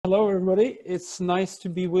Hello, everybody. It's nice to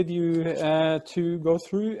be with you to go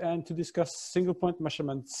through and to discuss single point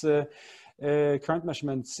measurements, current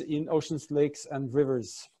measurements in oceans, lakes, and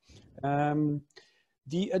rivers.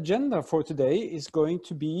 The agenda for today is going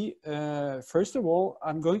to be, first of all,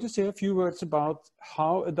 I'm going to say a few words about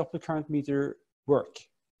how a Doppler current meter works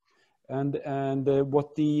and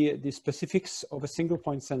what the specifics of a single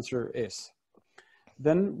point sensor is.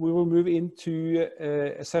 Then we will move into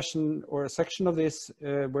a session or a section of this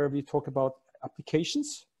where we talk about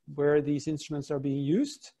applications, where these instruments are being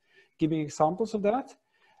used, giving examples of that.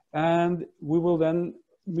 And we will then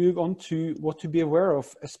move on to what to be aware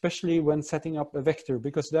of, especially when setting up a vector,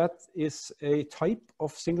 because that is a type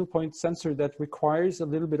of single point sensor that requires a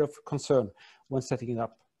little bit of concern when setting it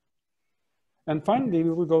up. And finally, we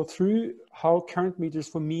will go through how current meters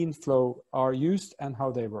for mean flow are used and how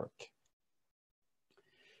they work.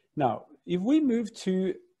 Now, if we move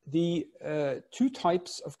to the two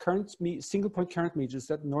types of single point current meters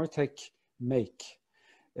that Nortek make,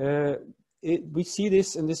 we see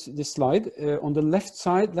this in this slide. On the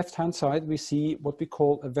left-hand side, we see what we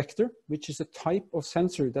call a vector, which is a type of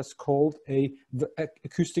sensor that's called a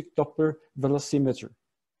acoustic Doppler velocimeter.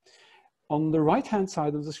 On the right-hand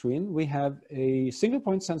side of the screen, we have a single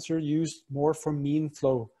point sensor used more for mean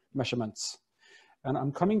flow measurements. And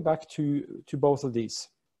I'm coming back to both of these.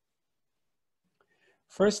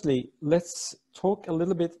 Firstly, let's talk a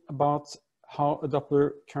little bit about how a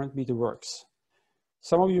Doppler current meter works.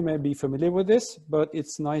 Some of you may be familiar with this, but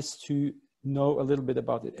it's nice to know a little bit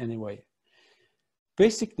about it anyway.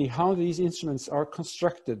 Basically, how these instruments are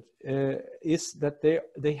constructed is that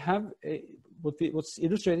they have what's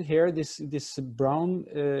illustrated here. This brown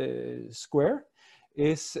square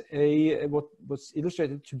is what's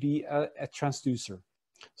illustrated to be a transducer.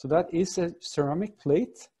 So that is a ceramic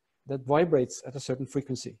plate that vibrates at a certain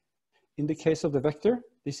frequency. In the case of the vector,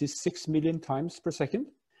 this is 6 million times per second,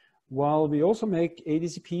 while we also make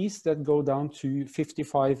ADCPs that go down to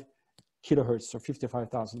 55 kilohertz or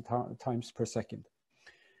 55,000 times per second.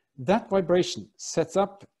 That vibration sets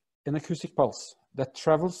up an acoustic pulse that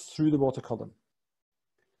travels through the water column.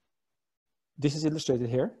 This is illustrated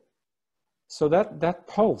here. So that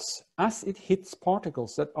pulse, as it hits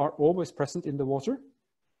particles that are always present in the water,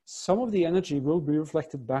 some of the energy will be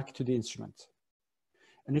reflected back to the instrument.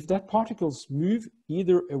 And if that particles move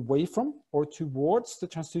either away from or towards the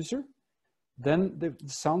transducer, then the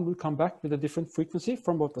sound will come back with a different frequency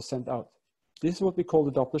from what was sent out. This is what we call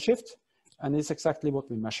the Doppler shift, and it's exactly what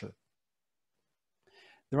we measure.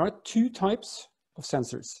 There are two types of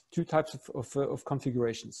sensors, two types of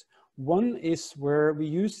configurations. One is where we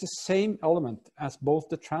use the same element as both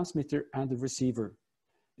the transmitter and the receiver.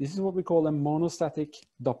 This is what we call a monostatic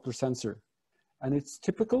Doppler sensor. And it's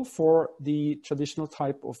typical for the traditional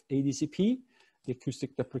type of ADCP, the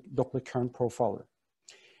acoustic Doppler current profiler.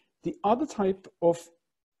 The other type of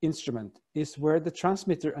instrument is where the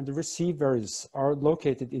transmitter and the receivers are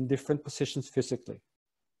located in different positions physically,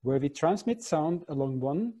 where we transmit sound along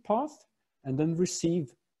one path and then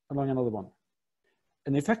receive along another one.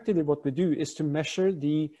 And effectively what we do is to measure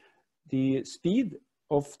the speed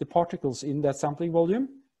of the particles in that sampling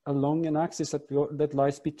volume along an axis that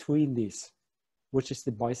lies between these, which is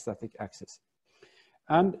the bistatic axis.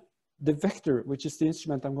 And the vector, which is the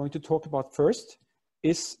instrument I'm going to talk about first,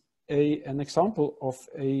 is an example of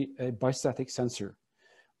a bistatic sensor,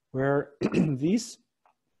 where it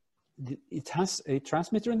has a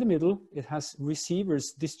transmitter in the middle, it has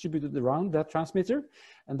receivers distributed around that transmitter,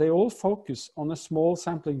 and they all focus on a small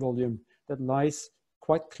sampling volume that lies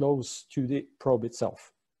quite close to the probe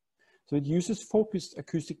itself. So it uses focused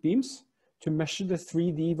acoustic beams to measure the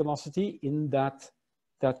 3D velocity in that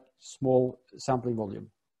small sampling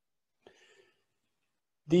volume.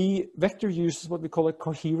 The vector uses what we call a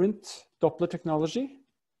coherent Doppler technology,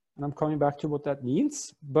 and I'm coming back to what that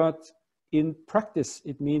means, but in practice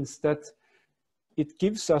it means that it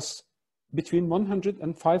gives us between 100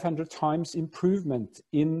 and 500 times improvement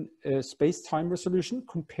in space-time resolution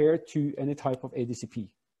compared to any type of ADCP.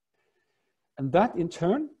 And that in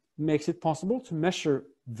turn makes it possible to measure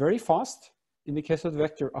very fast, in the case of the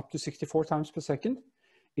vector, up to 64 times per second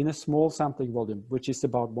in a small sampling volume, which is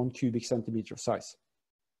about 1 cubic centimeter of size.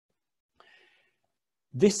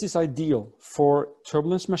 This is ideal for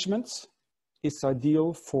turbulence measurements. It's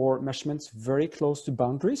ideal for measurements very close to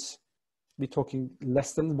boundaries. We're talking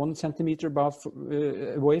less than 1 centimeter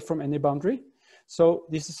away from any boundary. So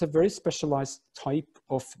this is a very specialized type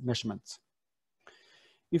of measurement.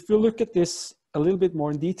 If we look at this a little bit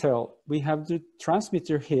more in detail, we have the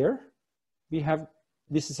transmitter here.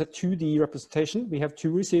 This is a 2D representation. We have two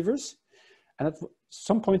receivers, and at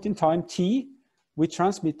some point in time, t, we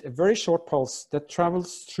transmit a very short pulse that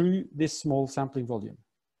travels through this small sampling volume.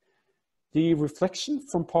 The reflection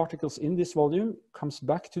from particles in this volume comes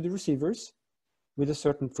back to the receivers with a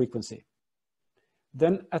certain frequency.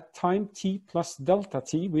 Then at time t plus delta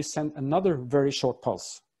t, we send another very short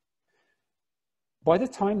pulse. By the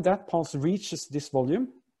time that pulse reaches this volume,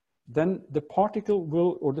 then the particle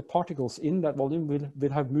will, or the particles in that volume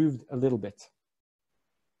will have moved a little bit.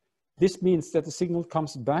 This means that the signal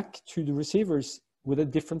comes back to the receivers with a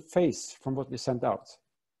different phase from what we sent out.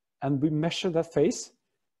 And we measure that phase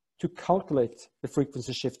to calculate the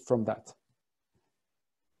frequency shift from that.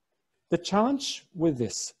 The challenge with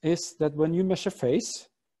this is that when you measure phase,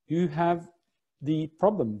 you have the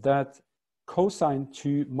problem that cosine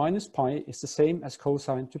to minus pi is the same as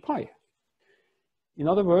cosine to pi. In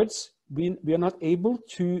other words, we are not able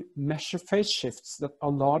to measure phase shifts that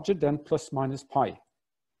are larger than plus minus pi.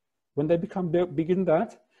 When they become bigger than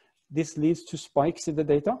that, this leads to spikes in the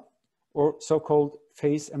data, or so-called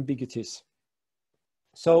phase ambiguities.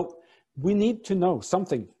 So we need to know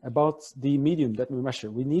something about the medium that we measure.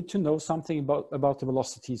 We need to know something about the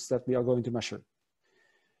velocities that we are going to measure.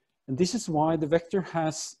 And this is why the vector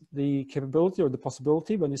has the capability or the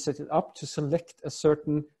possibility, when you set it up, to select a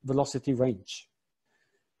certain velocity range.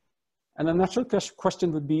 And a natural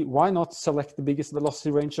question would be, why not select the biggest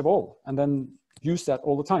velocity range of all and then use that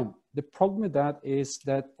all the time? The problem with that is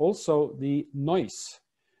that also the noise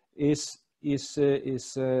is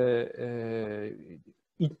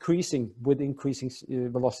increasing with increasing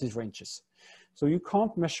velocity ranges. So you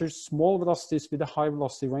can't measure small velocities with a high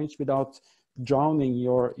velocity range without drowning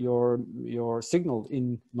your signal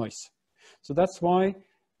in noise. So that's why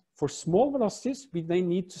for small velocities, we then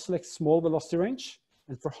need to select small velocity range.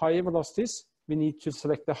 And for higher velocities, we need to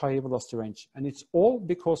select the higher velocity range. And it's all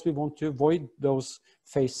because we want to avoid those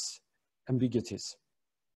phase ambiguities.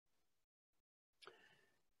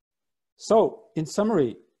 So in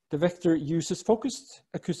summary, the vector uses focused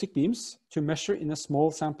acoustic beams to measure in a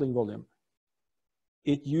small sampling volume.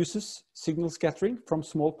 It uses signal scattering from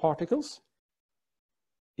small particles.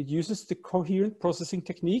 It uses the coherent processing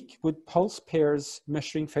technique with pulse pairs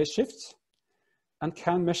measuring phase shifts, and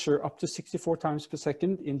can measure up to 64 times per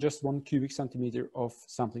second in just 1 cubic centimeter of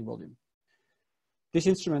sampling volume. This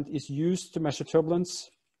instrument is used to measure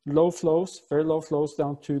turbulence, low flows, very low flows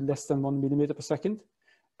down to less than 1 millimeter per second,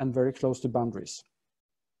 and very close to boundaries.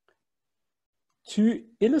 To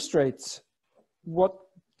illustrate what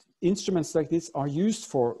instruments like this are used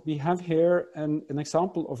for, we have here an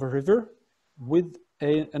example of a river with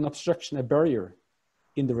an obstruction, a barrier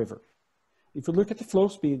in the river. If you look at the flow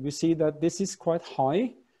speed, we see that this is quite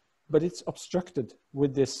high, but it's obstructed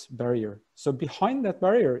with this barrier. So behind that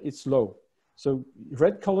barrier, it's low. So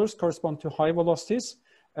red colors correspond to high velocities,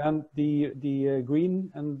 and the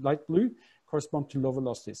green and light blue correspond to low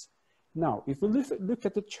velocities. Now, if we look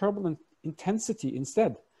at the turbulent intensity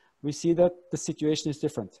instead, we see that the situation is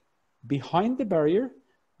different. Behind the barrier,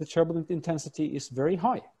 the turbulent intensity is very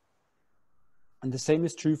high. And the same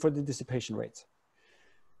is true for the dissipation rate.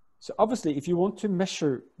 So obviously, if you want to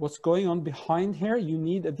measure what's going on behind here, you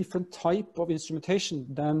need a different type of instrumentation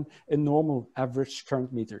than a normal average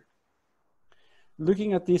current meter.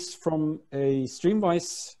 Looking at this from a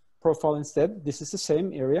streamwise profile instead, this is the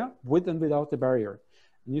same area with and without the barrier.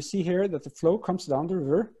 And you see here that the flow comes down the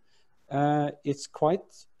river. It's quite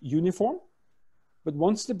uniform, but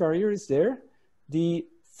once the barrier is there, the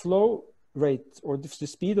flow rate or the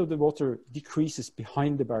speed of the water decreases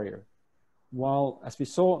behind the barrier. While, as we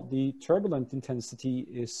saw, the turbulent intensity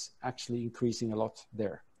is actually increasing a lot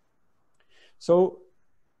there. So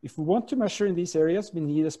if we want to measure in these areas, we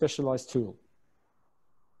need a specialized tool.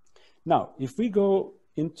 Now, if we go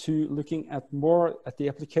into looking at more at the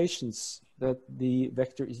applications that the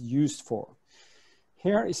vector is used for,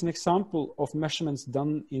 here is an example of measurements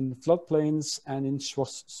done in floodplains and in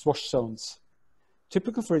swash zones.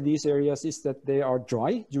 Typical for these areas is that they are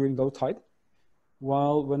dry during low tide,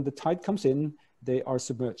 while when the tide comes in, they are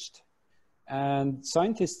submerged. And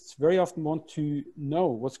scientists very often want to know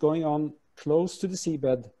what's going on close to the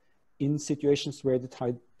seabed in situations where the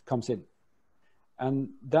tide comes in. And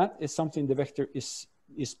that is something the vector is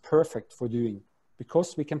perfect for doing,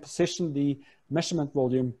 because we can position the measurement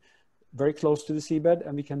volume very close to the seabed,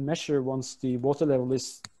 and we can measure once the water level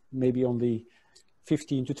is maybe only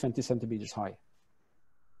 15 to 20 centimeters high.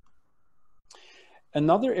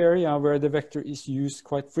 Another area where the vector is used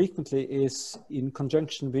quite frequently is in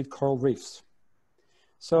conjunction with coral reefs.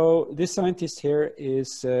 So this scientist here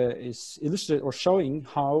is illustrating or showing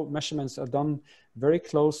how measurements are done very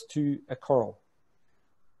close to a coral.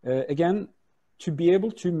 Again, to be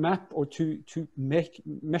able to map or to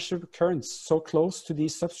measure currents so close to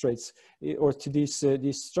these substrates or to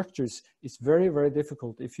these structures is very, very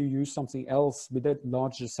difficult if you use something else with a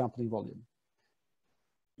larger sampling volume.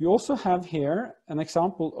 You also have here an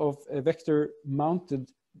example of a vector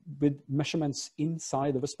mounted with measurements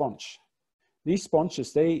inside of a sponge. These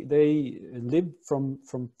sponges, they live from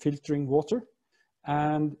filtering water,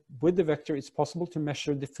 and with the vector it's possible to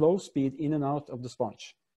measure the flow speed in and out of the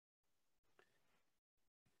sponge.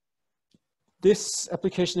 This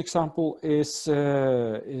application example is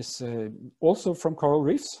also from coral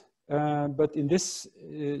reefs, but in this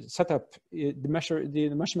setup,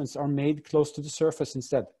 the measurements are made close to the surface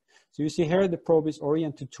instead. So you see here the probe is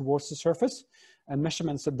oriented towards the surface, and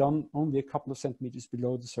measurements are done only a couple of centimeters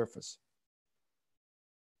below the surface.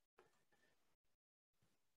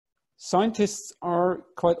 Scientists are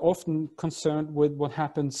quite often concerned with what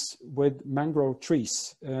happens with mangrove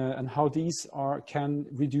trees and how these can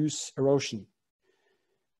reduce erosion.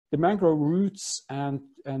 The mangrove roots and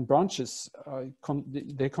branches,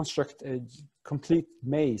 they construct a complete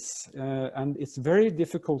maze, and it's very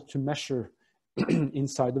difficult to measure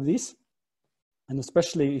inside of these, and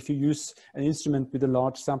especially if you use an instrument with a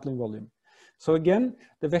large sampling volume. So again,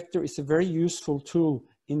 the vector is a very useful tool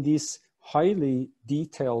in these highly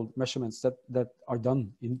detailed measurements that are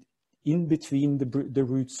done in between the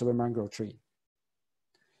roots of a mangrove tree.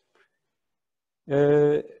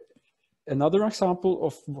 Another example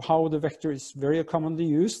of how the vector is very commonly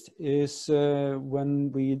used is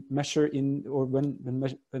when we measure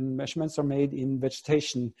when measurements are made in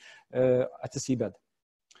vegetation at the seabed.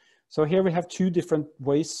 So here we have two different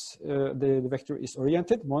ways the vector is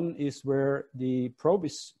oriented. One is where the probe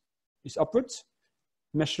is upwards,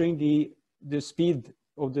 measuring the speed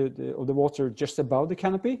of the water just above the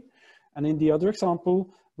canopy. And in the other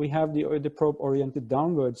example, we have the probe oriented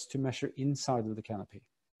downwards to measure inside of the canopy.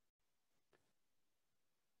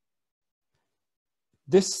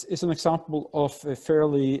 This is an example of a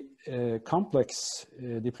fairly complex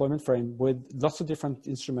deployment frame with lots of different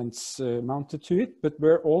instruments mounted to it, but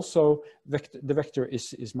where also the vector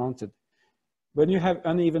is mounted. When you have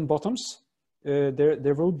uneven bottoms,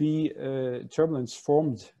 there will be turbulence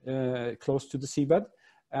formed close to the seabed,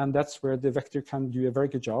 and that's where the vector can do a very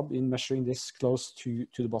good job in measuring this close to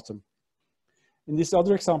the bottom. In this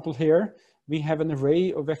other example here, we have an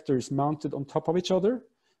array of vectors mounted on top of each other,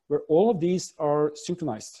 where all of these are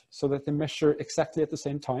synchronized so that they measure exactly at the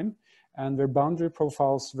same time, and where boundary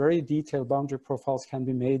profiles, very detailed boundary profiles, can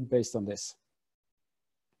be made based on this.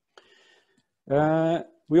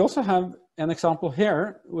 We also have an example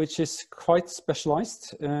here, which is quite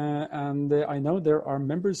specialized, and I know there are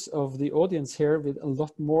members of the audience here with a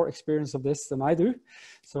lot more experience of this than I do.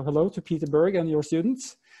 So hello to Peter Berg and your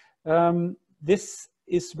students. This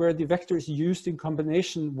is where the vector is used in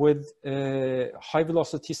combination with high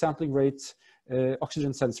velocity sampling rate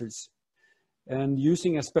oxygen sensors, and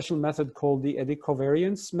using a special method called the eddy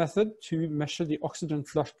covariance method to measure the oxygen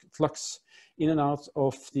flux in and out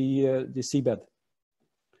of the seabed.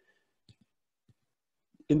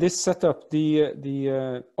 In this setup,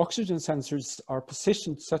 the oxygen sensors are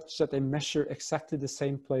positioned such that they measure exactly the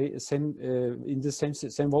same in the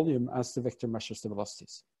same volume as the vector measures the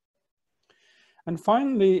velocities. And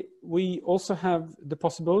finally, we also have the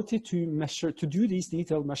possibility to do these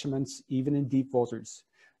detailed measurements even in deep waters.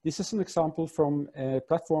 This is an example from a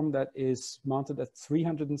platform that is mounted at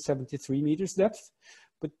 373 meters depth,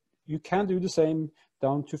 but you can do the same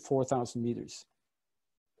down to 4,000 meters.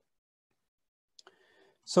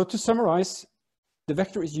 So to summarize, the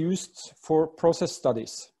vector is used for process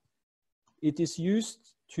studies. It is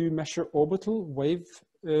used to measure orbital wave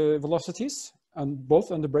velocities, and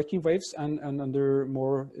both under breaking waves and under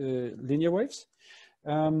more linear waves.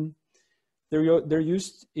 They're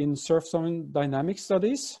used in surf zone dynamic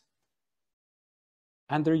studies,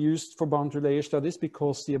 and they're used for boundary layer studies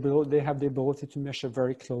because they have the ability to measure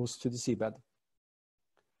very close to the seabed.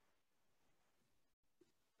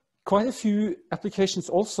 Quite a few applications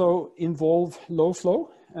also involve low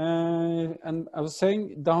flow, and I was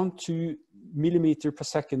saying down to millimeter per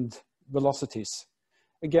second velocities.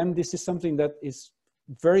 Again, this is something that is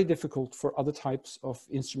very difficult for other types of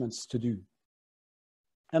instruments to do.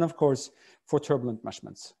 And of course, for turbulent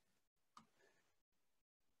measurements.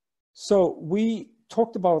 So we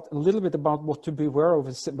talked about a little bit about what to be aware of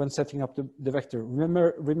when setting up the vector.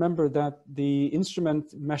 Remember that the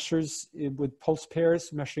instrument measures with pulse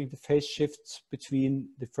pairs, measuring the phase shifts between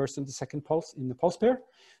the first and the second pulse in the pulse pair.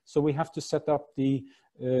 So we have to set up the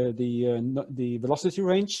velocity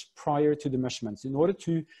range prior to the measurements in order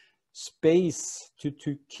to space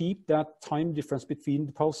to keep that time difference between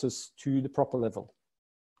the pulses to the proper level.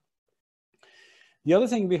 The other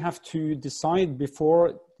thing we have to decide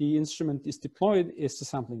before the instrument is deployed is the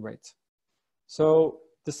sampling rate. So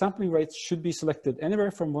the sampling rate should be selected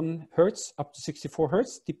anywhere from 1 Hertz up to 64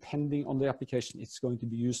 Hertz, depending on the application it's going to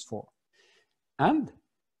be used for. And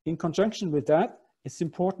in conjunction with that, it's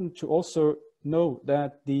important to also know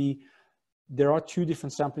that there are 2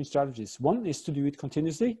 different sampling strategies. One is to do it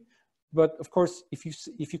continuously, but of course, if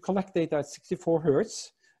you collect data at 64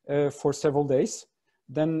 Hertz for several days,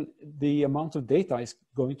 then the amount of data is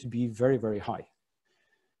going to be very, very high.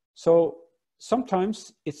 So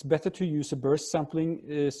sometimes it's better to use a burst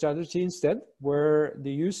sampling strategy instead, where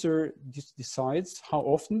the user decides how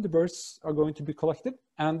often the bursts are going to be collected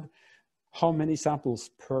and how many samples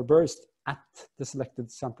per burst at the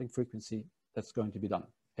selected sampling frequency that's going to be done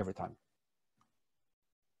every time.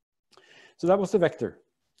 So that was the vector.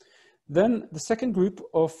 Then the second group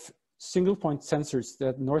of single point sensors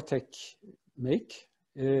that Nortek make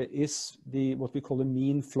is what we call the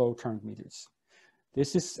mean flow current meters.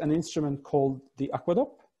 This is an instrument called the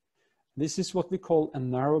Aquadop. This is what we call a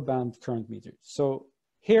narrowband current meter. So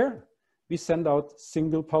here we send out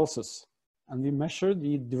single pulses and we measure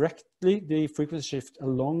directly the frequency shift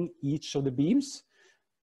along each of the beams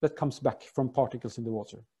that comes back from particles in the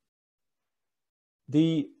water.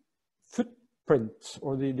 The footprint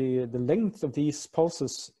or the length of these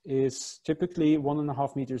pulses is typically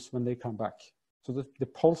 1.5 meters when they come back. So the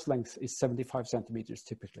pulse length is 75 centimeters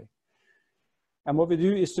typically. And what we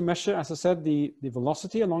do is to measure, as I said, the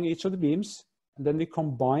velocity along each of the beams, and then we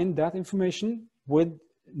combine that information with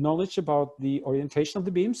knowledge about the orientation of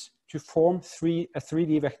the beams to form a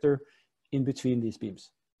 3D vector in between these beams.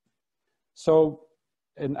 So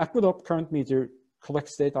an Aquadop current meter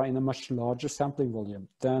collects data in a much larger sampling volume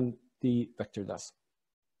than the vector does.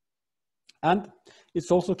 And it's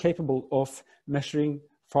also capable of measuring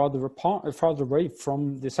farther away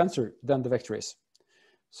from the sensor than the vector is.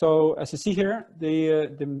 So as you see here,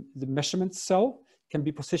 the measurement cell can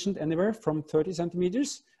be positioned anywhere from 30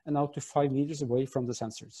 centimeters and out to 5 meters away from the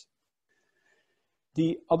sensors.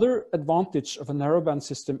 The other advantage of a narrowband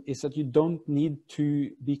system is that you don't need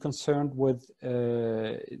to be concerned with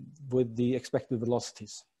the expected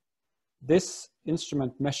velocities. This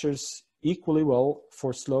instrument measures equally well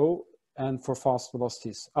for slow and for fast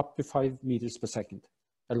velocities, up to 5 meters per second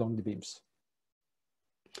along the beams.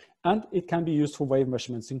 And it can be used for wave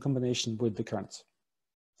measurements in combination with the currents.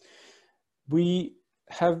 We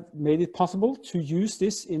have made it possible to use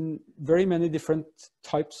this in very many different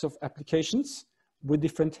types of applications with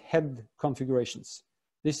different head configurations.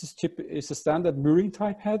 This is a standard mirroring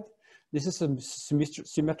type head. This is a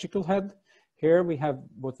symmetrical head. Here we have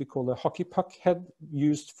what we call a hockey puck head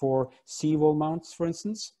used for seawall mounts, for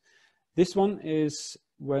instance. This one is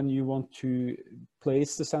when you want to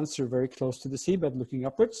place the sensor very close to the seabed looking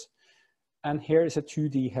upwards. And here is a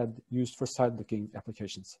 2D head used for side-looking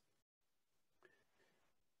applications.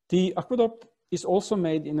 The Aquadop is also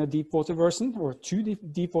made in a deep water version, or 2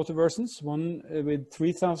 deep water versions, one with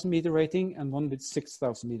 3,000 meter rating and one with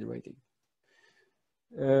 6,000 meter rating.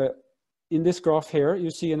 In this graph here,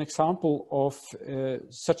 you see an example of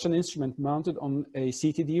such an instrument mounted on a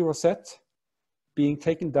CTD rosette being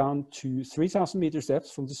taken down to 3,000 meters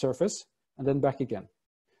depth from the surface and then back again.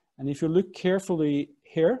 And if you look carefully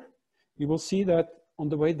here, you will see that on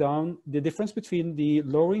the way down, the difference between the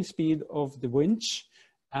lowering speed of the winch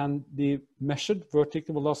and the measured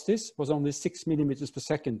vertical velocities was only 6 millimeters per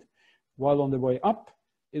second, while on the way up,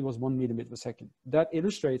 it was 1 millimeter per second. That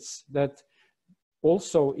illustrates that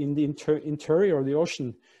also in the interior of the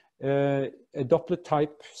ocean, a Doppler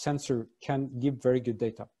type sensor can give very good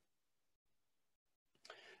data.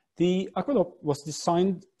 The Aquadop was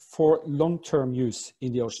designed for long-term use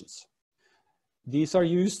in the oceans. These are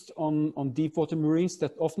used on deep water moorings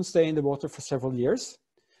that often stay in the water for several years.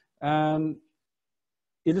 And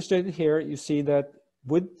illustrated here, you see that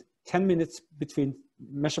with 10 minutes between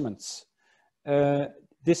measurements,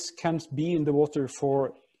 this can be in the water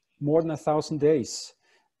for more than 1,000 days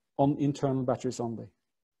on internal batteries only.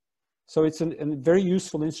 So it's a very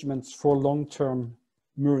useful instrument for long-term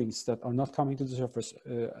moorings that are not coming to the surface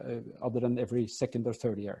other than every second or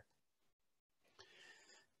third year.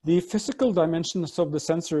 The physical dimensions of the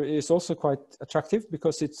sensor is also quite attractive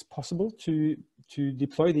because it's possible to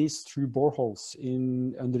deploy these through boreholes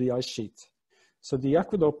under the ice sheet. So the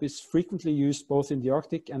Aquadop is frequently used both in the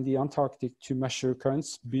Arctic and the Antarctic to measure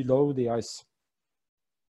currents below the ice.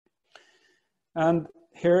 And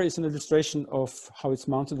here is an illustration of how it's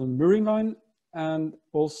mounted on the mooring line and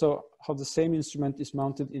also how the same instrument is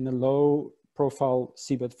mounted in a low profile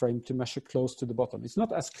seabed frame to measure close to the bottom. It's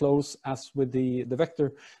not as close as with the vector,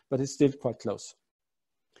 but it's still quite close.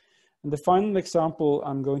 And the final example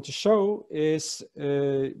I'm going to show is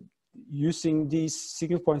using these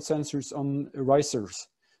signal point sensors on risers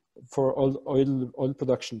for oil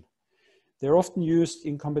production. They're often used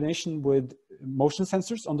in combination with motion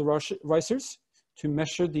sensors on the risers to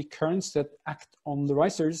measure the currents that act on the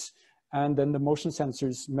risers, and then the motion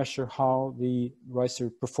sensors measure how the riser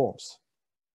performs.